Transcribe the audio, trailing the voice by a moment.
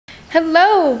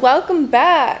Hello, welcome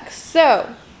back.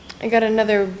 So I got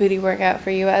another booty workout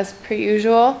for you as per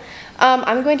usual.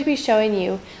 I'm going to be showing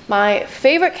you my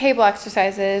favorite cable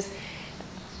exercises.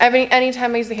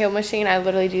 Anytime I use the cable machine, I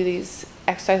literally do these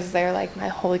exercises. They're like my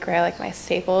holy grail, like my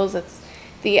staples. It's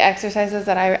the exercises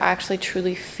that I actually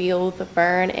truly feel the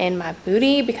burn in my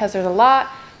booty, because there's a lot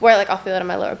where like I'll feel it in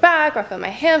my lower back, or I'll feel my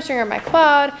hamstring or my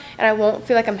quad, and I won't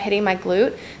feel like I'm hitting my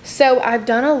glute. So I've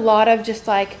done a lot of just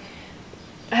like,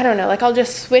 I don't know, like I'll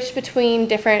just switch between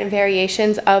different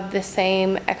variations of the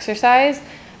same exercise,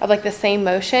 of like the same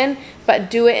motion,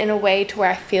 but do it in a way to where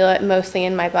I feel it mostly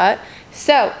in my butt.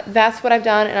 So that's what I've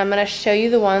done, and I'm gonna show you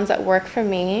the ones that work for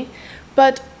me.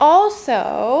 But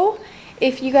also,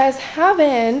 if you guys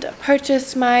haven't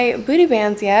purchased my booty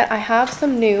bands yet, I have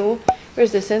some new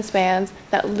resistance bands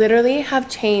that literally have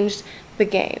changed the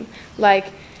game. Like,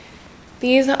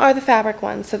 these are the fabric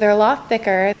ones, so they're a lot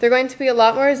thicker. They're going to be a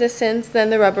lot more resistance than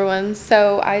the rubber ones,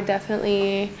 so I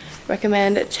definitely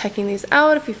recommend checking these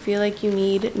out if you feel like you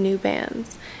need new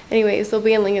bands. Anyways, they'll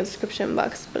be in link in the description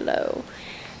box below.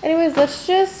 Anyways, let's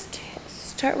just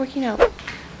start working out.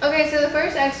 Okay, so the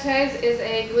first exercise is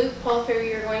a glute pull through.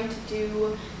 You're going to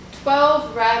do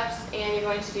 12 reps and you're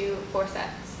going to do 4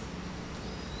 sets.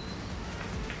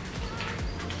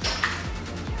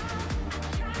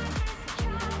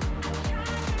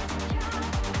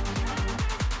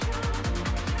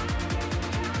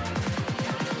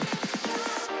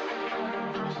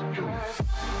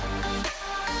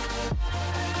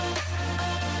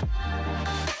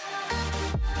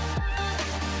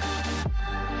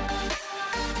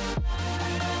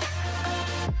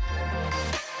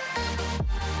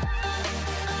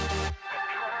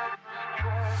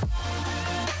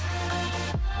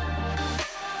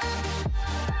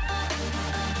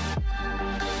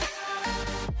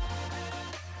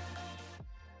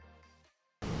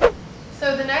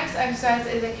 So the next exercise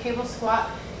is a cable squat,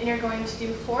 and you're going to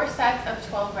do 4 sets of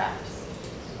 12 reps.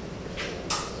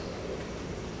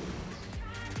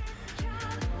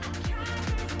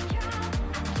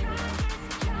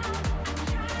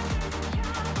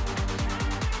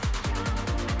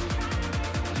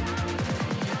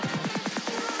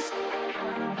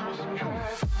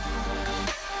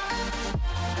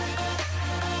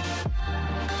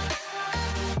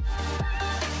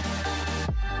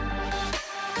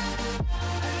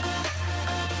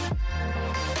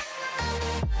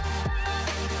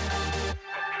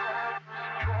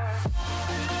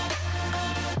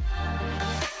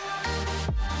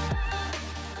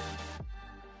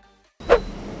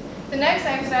 The next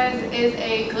exercise is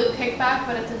a glute kickback,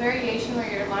 but it's a variation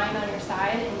where you're lying on your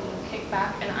side and you kick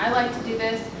back. And I like to do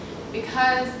this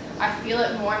because I feel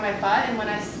it more in my butt, and when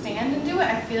I stand and do it,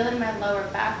 I feel it in my lower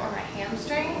back or my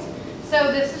hamstrings.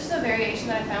 So this is just a variation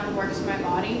that I found works for my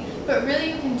body, but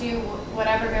really you can do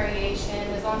whatever variation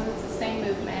as long as it's the same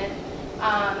movement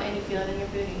and you feel it in your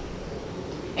booty.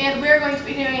 And we're going to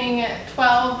be doing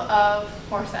 12 of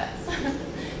 4 sets.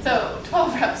 So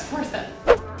 12 reps, 4 sets.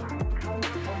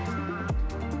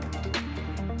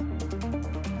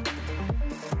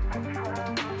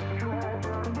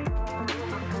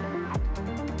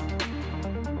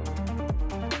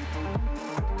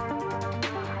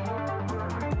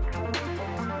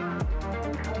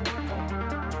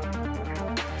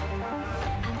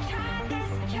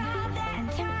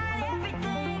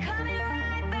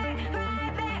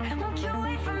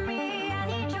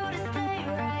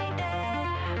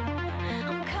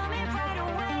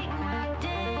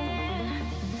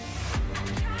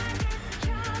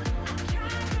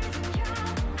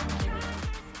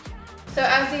 So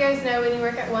as you guys know, when you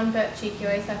work at one butt cheek, you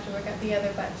always have to work at the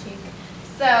other butt cheek.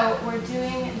 So we're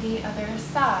doing the other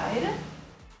side.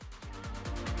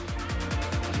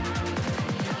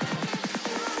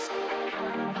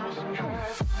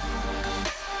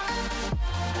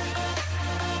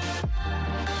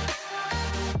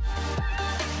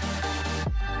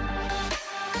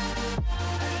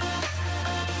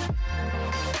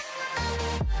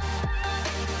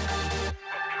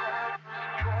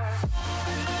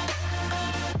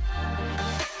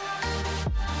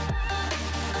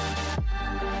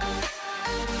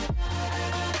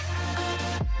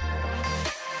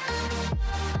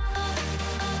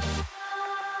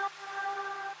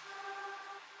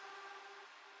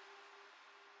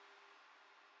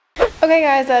 Okay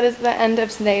guys, that is the end of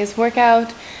today's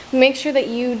workout. Make sure that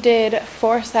you did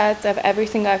 4 sets of every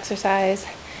single exercise.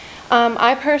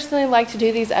 I personally like to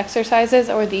do these exercises,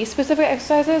 or these specific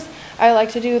exercises, I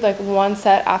like to do like one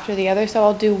set after the other. So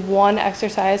I'll do one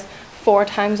exercise 4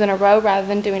 times in a row rather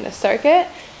than doing a circuit.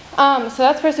 So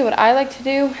that's personally what I like to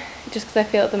do, just because I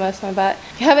feel it the most in my butt.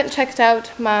 If you haven't checked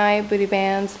out my booty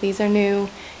bands, these are new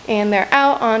and they're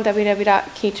out on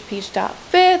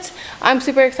www.keechpeach.fit. I'm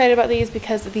super excited about these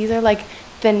because these are like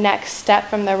the next step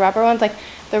from the rubber ones. Like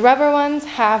the rubber ones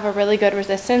have a really good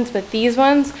resistance, but these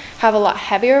ones have a lot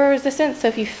heavier resistance. So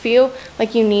if you feel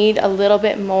like you need a little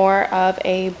bit more of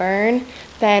a burn,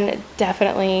 then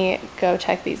definitely go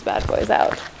check these bad boys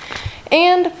out.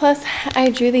 And plus I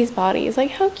drew these bodies.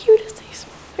 Like how cute is these?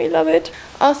 I love it.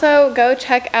 Also, go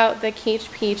check out the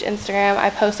Keech Peach Instagram. I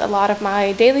post a lot of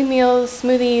my daily meals,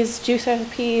 smoothies, juice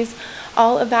recipes,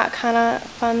 all of that kind of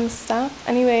fun stuff.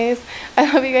 Anyways,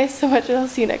 I love you guys so much and I'll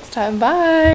see you next time. Bye!